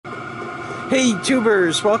Hey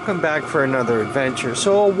tubers, welcome back for another adventure.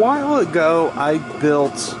 So a while ago I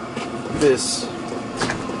built this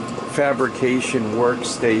fabrication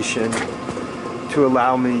workstation to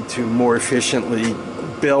allow me to more efficiently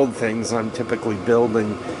build things I'm typically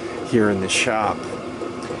building here in the shop.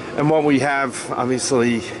 And what we have,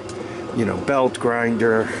 obviously, you know, belt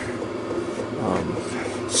grinder,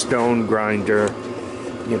 stone grinder,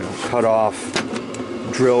 you know, cut off,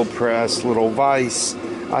 drill press, little vise.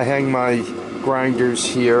 I hang my grinders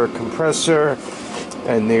here, compressor,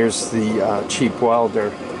 and there's the cheap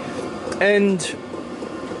welder. And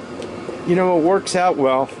you know, it works out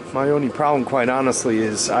well. My only problem, quite honestly,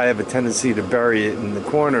 is I have a tendency to bury it in the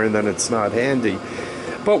corner and then it's not handy.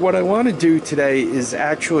 But what I want to do today is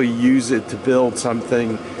actually use it to build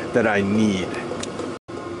something that I need.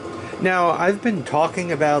 Now, I've been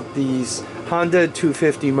talking about these Honda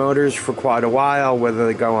 250 motors for quite a while, whether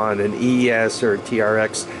they go on an ES or a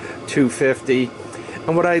TRX 250.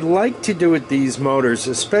 And what I like to do with these motors,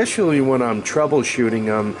 especially when I'm troubleshooting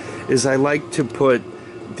them, is I like to put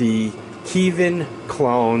the Kievan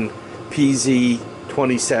clone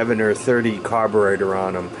PZ27 or 30 carburetor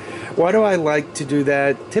on them. Why do I like to do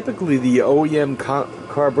that? Typically the OEM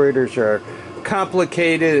carburetors are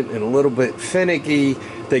complicated and a little bit finicky.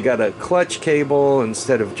 They got a clutch cable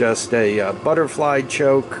instead of just a butterfly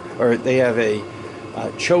choke, or they have a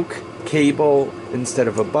choke cable instead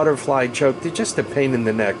of a butterfly choke. They're just a pain in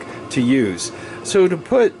the neck to use. So to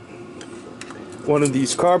put one of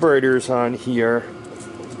these carburetors on here,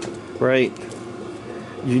 right,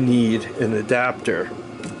 you need an adapter.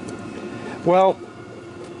 Well,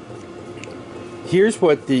 here's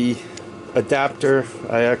what the adapter,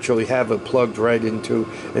 I actually have it plugged right into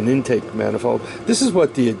an intake manifold. This is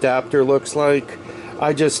what the adapter looks like.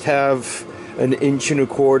 I just have an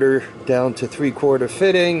 1.25 inch down to 3/4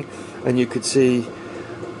 fitting, and you could see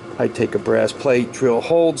I take a brass plate, drill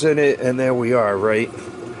holes in it, and there we are, right?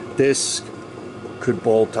 This could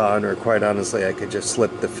bolt on, or quite honestly I could just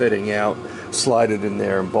slip the fitting out, slide it in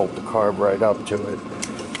there, and bolt the carb right up to it.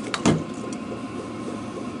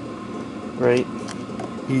 Right?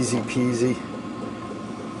 Easy peasy.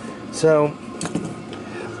 So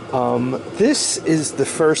this is the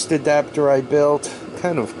first adapter I built.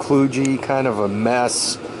 Kind of kludgy, kind of a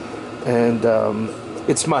mess, and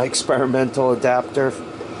it's my experimental adapter.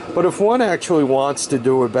 But if one actually wants to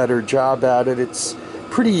do a better job at it, it's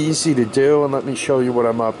pretty easy to do, and let me show you what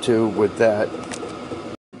I'm up to with that.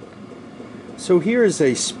 So here is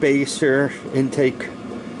a spacer, intake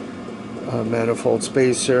manifold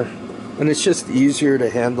spacer, and it's just easier to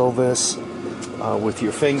handle this with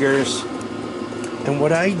your fingers. And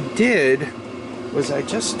what I did was I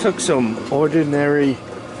just took some ordinary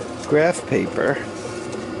graph paper,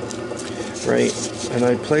 right, and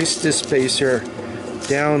I placed this spacer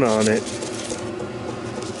down on it,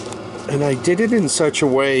 and I did it in such a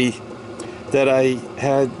way that I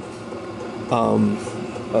had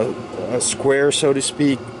a square, so to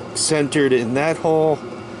speak, centered in that hole,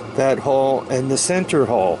 and the center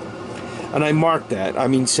hole. And I marked that. I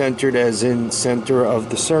mean centered as in center of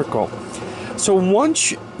the circle. So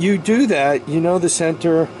once you do that, you know the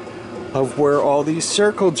center of where all these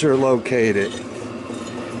circles are located.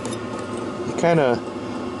 You kind of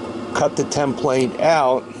cut the template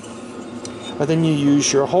out, and then you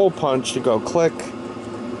use your hole punch to go click,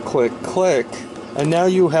 click, click, and now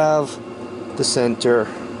you have the center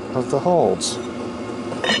of the holes.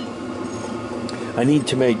 I need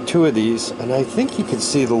to make 2 of these, and I think you can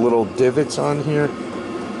see the little divots on here.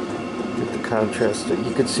 Get the contrast.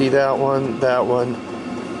 You can see that one,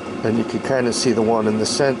 and you can kind of see the one in the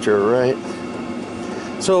center, right?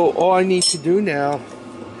 So all I need to do now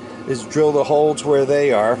is drill the holes where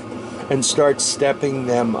they are and start stepping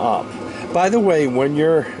them up. By the way, when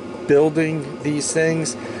you're building these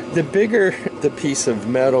things, the bigger the piece of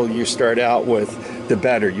metal you start out with, the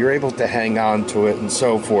better. You're able to hang on to it and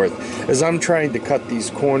so forth. As I'm trying to cut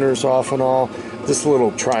these corners off and all, this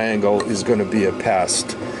little triangle is going to be a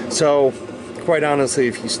pest. So, quite honestly,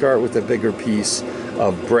 if you start with a bigger piece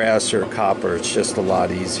of brass or copper, it's just a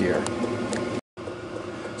lot easier.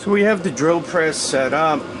 So we have the drill press set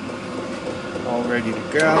up, all ready to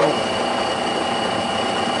go.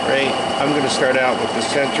 Right, I'm going to start out with the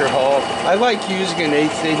center hole. I like using an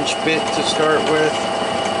 1/8 inch bit to start with.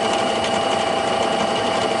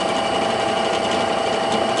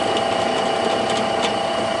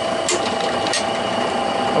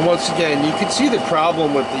 And once again, you can see the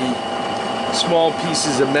problem with the small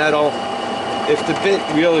pieces of metal. If the bit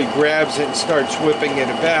really grabs it and starts whipping it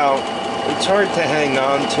about, it's hard to hang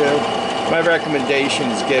on to. My recommendation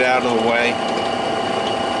is get out of the way.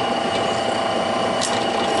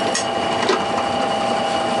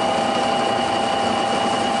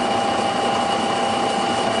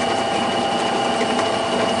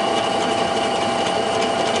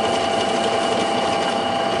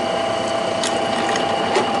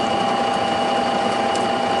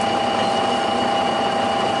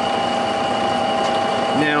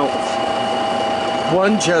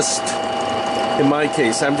 One just, in my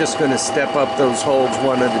case, I'm just going to step up those holes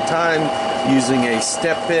one at a time using a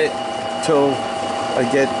step bit till I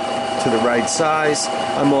get to the right size.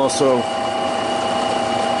 I'm also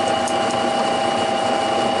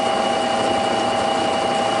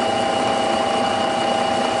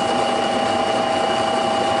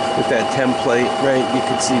with that template, right, you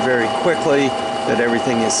can see very quickly that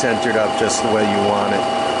everything is centered up just the way you want it.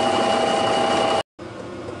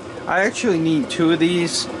 I actually need 2 of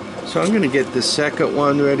these, so I'm going to get the second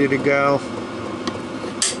one ready to go.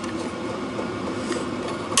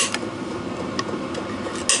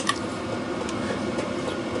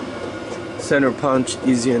 Center punch,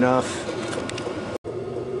 easy enough.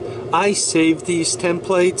 I save these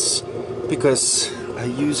templates because I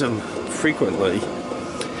use them frequently.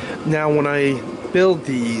 Now when I build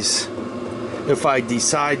these, if I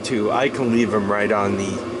decide to, I can leave them right on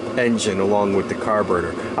the engine along with the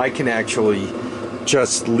carburetor. I can actually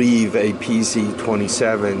just leave a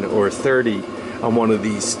PC27 or 30 on one of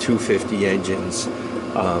these 250 engines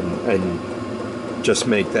and just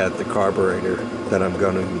make that the carburetor that I'm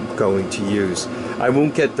going to use. I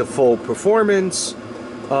won't get the full performance,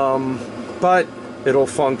 but it'll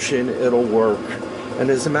function, it'll work. And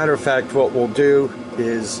as a matter of fact, what we'll do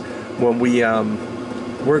is when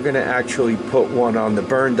we're going to actually put one on the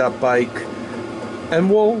burned up bike, and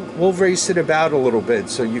we'll race it about a little bit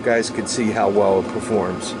so you guys can see how well it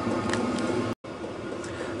performs.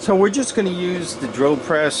 So we're just going to use the drill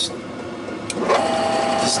press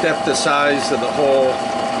to step the size of the hole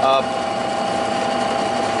up.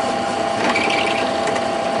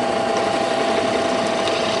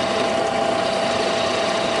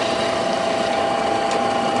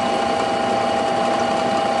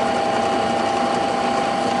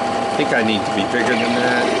 I think I need to be bigger than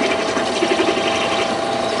that.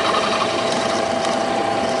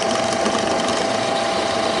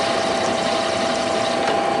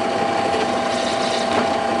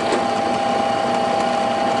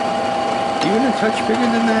 Even a touch bigger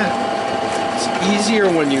than that. It's easier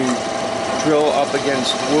when you drill up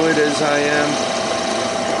against wood as I am.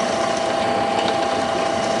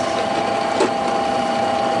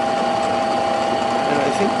 And I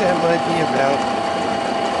think that might be about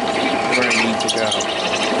where I need to go.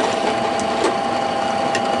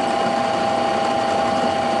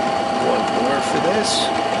 One more for this.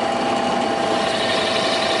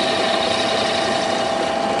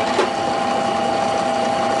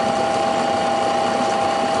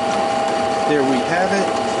 There we have it.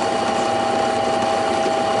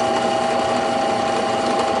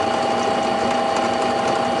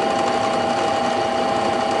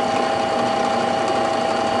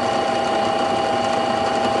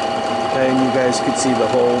 And you guys can see the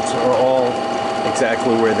holes are all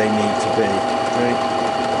exactly where they need to be, right?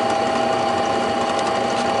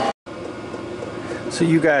 So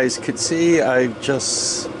you guys could see I've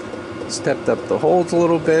just stepped up the holes a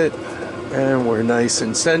little bit and we're nice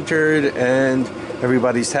and centered and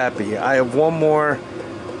everybody's happy. I have one more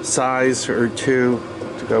size or 2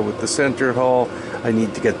 to go with the center hole. I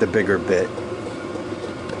need to get the bigger bit.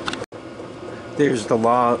 There's the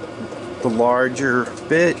larger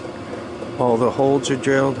bit. All the holes are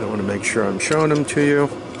drilled. I want to make sure I'm showing them to you.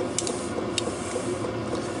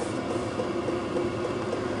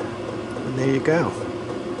 And there you go.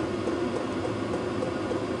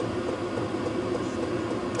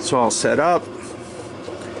 It's all set up,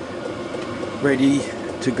 ready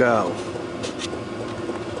to go.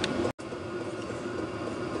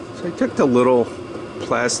 So I took the little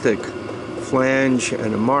plastic flange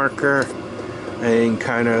and a marker and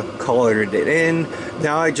kind of colored it in.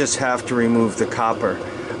 Now I just have to remove the copper.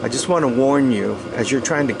 I just want to warn you, as you're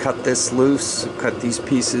trying to cut this loose, cut these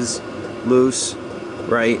pieces loose,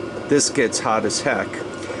 right, this gets hot as heck.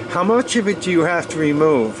 How much of it do you have to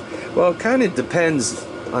remove? Well, it kind of depends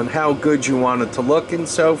on how good you want it to look and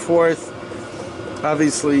so forth.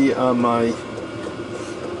 Obviously on my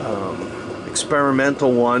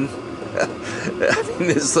experimental one, I mean,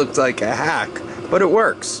 this looks like a hack, but it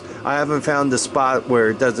works. I haven't found a spot where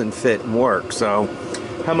it doesn't fit and work. So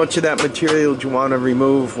how much of that material do you want to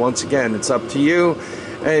remove? Once again, it's up to you.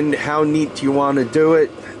 And how neat do you want to do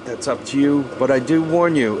it? That's up to you. But I do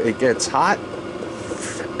warn you, it gets hot.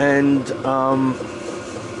 And,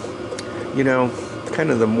 you know,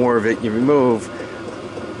 kind of the more of it you remove,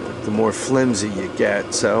 the more flimsy you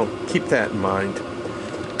get. So keep that in mind.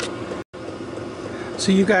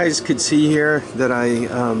 So you guys could see here that I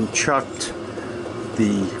chucked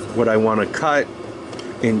what I want to cut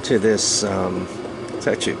into this, it's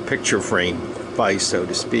actually a picture frame vise, so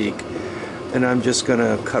to speak. And I'm just going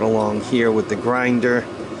to cut along here with the grinder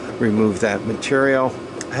remove that material.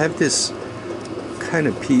 I have this kind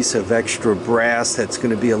of piece of extra brass that's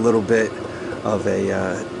going to be a little bit of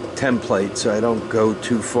a template, so I don't go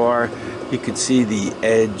too far. You can see the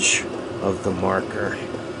edge of the marker.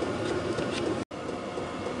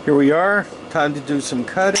 Here we are, time to do some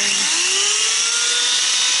cutting.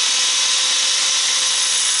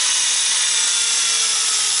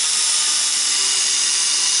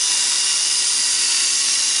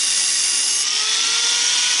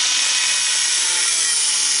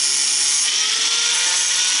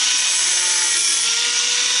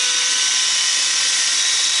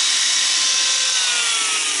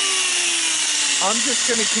 I'm just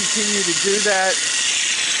going to continue to do that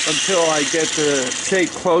until I get the shape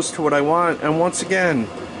close to what I want. And once again,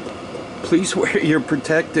 please wear your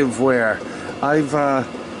protective wear. I've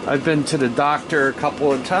been to the doctor a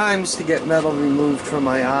couple of times to get metal removed from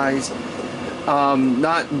my eyes.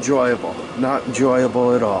 Not enjoyable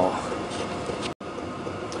at all.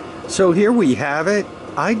 So here we have it.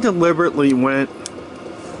 I deliberately went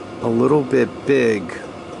a little bit big,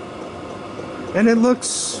 and it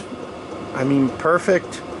looks, I mean,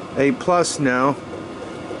 perfect. A+ now.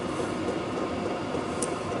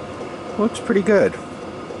 Looks pretty good.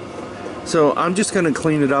 So I'm just going to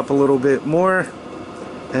clean it up a little bit more,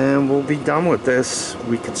 and we'll be done with this.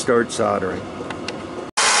 We can start soldering.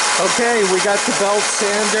 Okay, we got the belt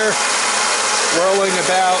sander whirling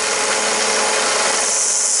about.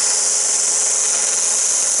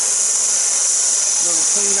 Little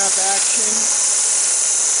cleanup action.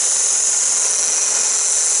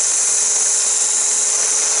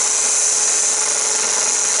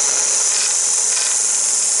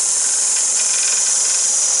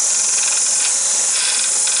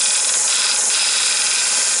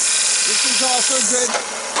 This is also good,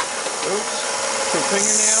 oops, for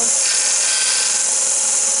fingernails.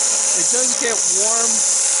 It does get warm.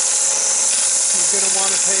 You're going to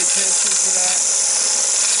want to pay attention to that.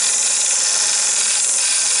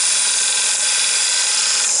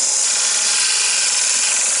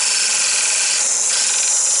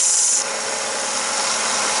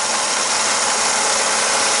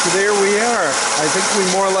 So there we are. I think we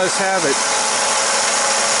more or less have it.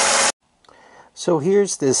 So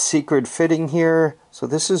here's this secret fitting here. So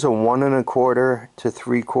this is a 1 1/4 to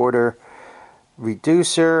 3/4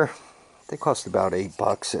 reducer. They cost about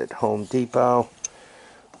 $8 at Home Depot.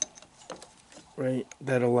 Right,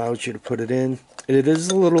 that allows you to put it in. It is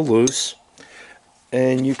a little loose,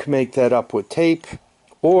 and you can make that up with tape,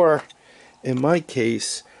 or in my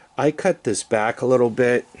case, I cut this back a little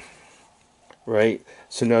bit. Right,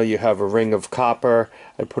 so now you have a ring of copper.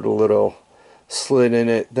 I put a little slit in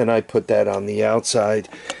it, then I put that on the outside,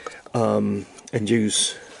 and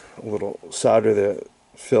use a little solder to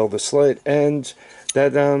fill the slit, and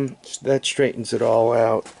that straightens it all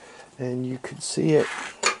out. And you can see it.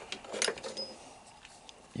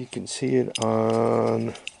 You can see it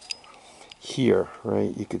on here,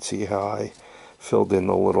 right? You can see how I filled in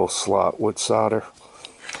the little slot with solder.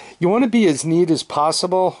 You want to be as neat as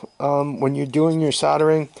possible when you're doing your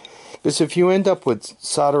soldering, because if you end up with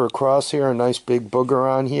solder across here, a nice big booger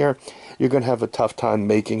on here, you're going to have a tough time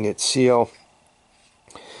making it seal.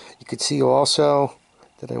 You can see also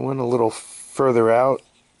that I went a little further out.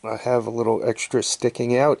 I have a little extra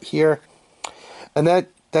sticking out here, and that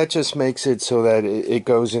just makes it so that it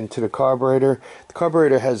goes into the carburetor. The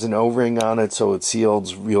carburetor has an O-ring on it, so it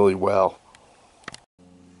seals really well.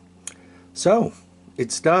 So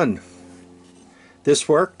it's done. This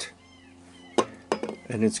worked,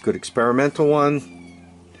 and it's a good experimental one,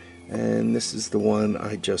 and this is the one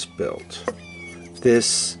I just built.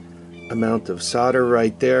 This amount of solder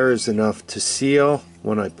right there is enough to seal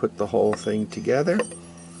when I put the whole thing together,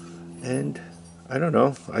 and I don't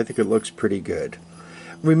know, I think it looks pretty good.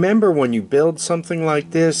 Remember, when you build something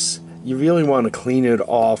like this, you really want to clean it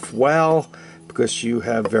off well, because you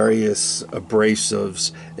have various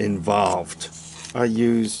abrasives involved. I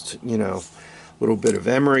used, you know, a little bit of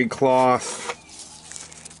emery cloth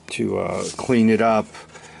to clean it up.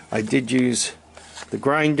 I did use the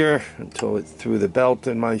grinder until it threw the belt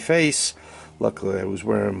in my face. Luckily I was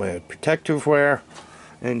wearing my protective wear,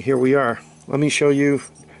 and here we are. Let me show you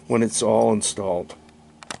when it's all installed.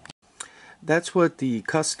 That's what the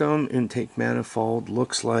custom intake manifold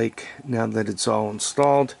looks like now that it's all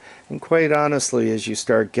installed. And quite honestly, as you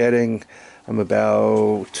start getting, I'm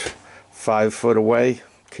about 5 foot away.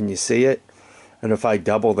 Can you see it? And if I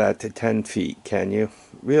double that to 10 feet, can you?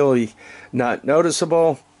 Really not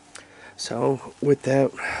noticeable. So with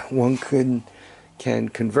that, one can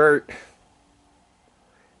convert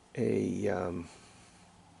a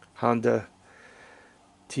Honda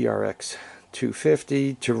TRX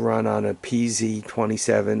 250 to run on a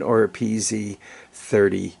PZ27 or a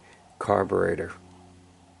PZ30 carburetor.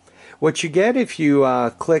 What you get if you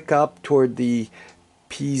click up toward the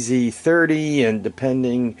PZ30, and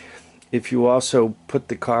depending if you also put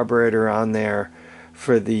the carburetor on there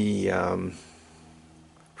for the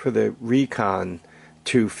Recon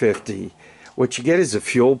 250, what you get is a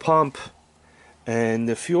fuel pump, and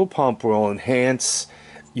the fuel pump will enhance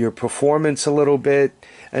your performance a little bit.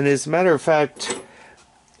 And as a matter of fact,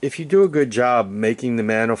 if you do a good job making the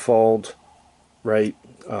manifold right,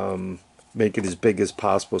 make it as big as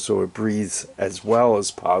possible so it breathes as well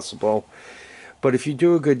as possible. But if you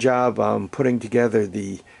do a good job putting together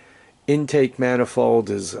the intake manifold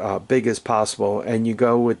as big as possible, and you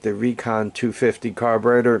go with the Recon 250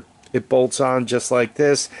 carburetor, it bolts on just like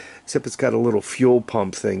this, except it's got a little fuel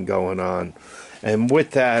pump thing going on. And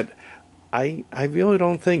with that, I really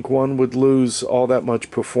don't think one would lose all that much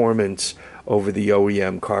performance over the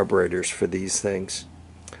OEM carburetors for these things.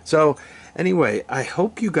 So anyway, I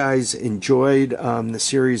hope you guys enjoyed the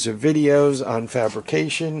series of videos on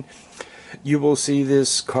fabrication. You will see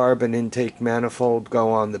this carbon intake manifold go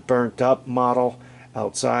on the burnt up model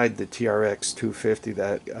outside, the TRX 250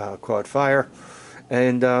 that caught fire.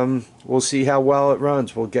 And we'll see how well it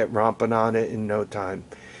runs. We'll get romping on it in no time.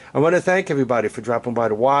 I want to thank everybody for dropping by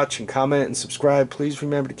to watch and comment and subscribe. Please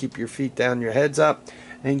remember to keep your feet down, your heads up,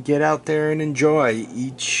 and get out there and enjoy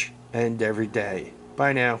each and every day.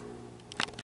 Bye now.